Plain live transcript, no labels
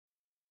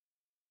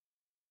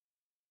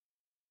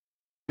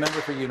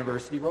Member for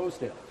University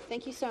Rosedale.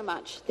 Thank you so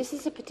much. This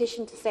is a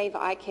petition to save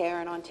eye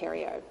care in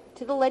Ontario.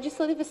 To the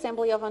Legislative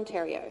Assembly of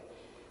Ontario,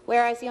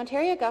 whereas the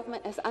Ontario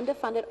government has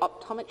underfunded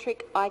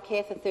optometric eye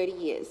care for 30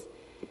 years,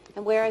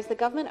 and whereas the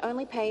government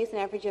only pays an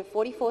average of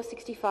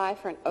 $44.65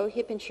 for an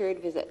OHIP-insured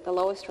visit, the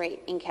lowest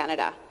rate in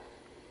Canada,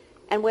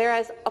 and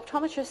whereas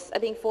optometrists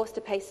are being forced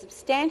to pay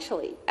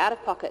substantially out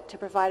of pocket to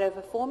provide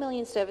over 4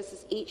 million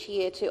services each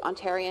year to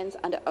Ontarians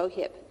under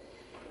OHIP,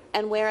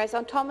 and whereas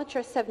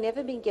optometrists have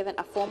never been given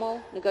a formal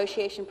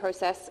negotiation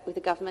process with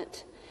the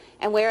government,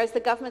 and whereas the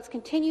government's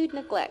continued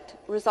neglect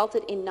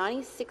resulted in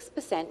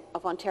 96%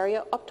 of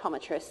Ontario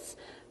optometrists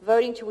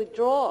voting to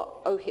withdraw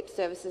OHIP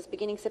services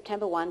beginning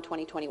September 1,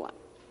 2021.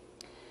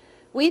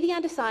 We, the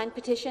undersigned,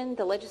 petition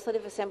the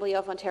Legislative Assembly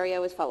of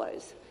Ontario as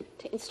follows: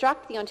 to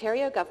instruct the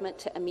Ontario government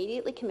to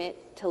immediately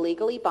commit to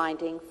legally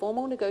binding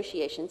formal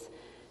negotiations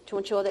to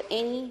ensure that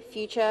any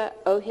future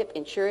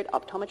OHIP-insured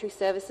optometry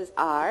services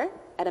are,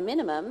 at a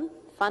minimum,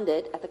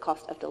 funded at the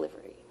cost of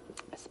delivery.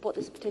 I support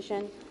this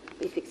petition. I'll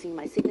be fixing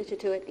my signature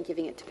to it and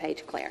giving it to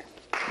Paige Clare.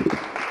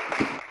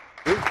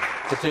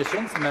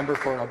 Petitions. Member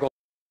for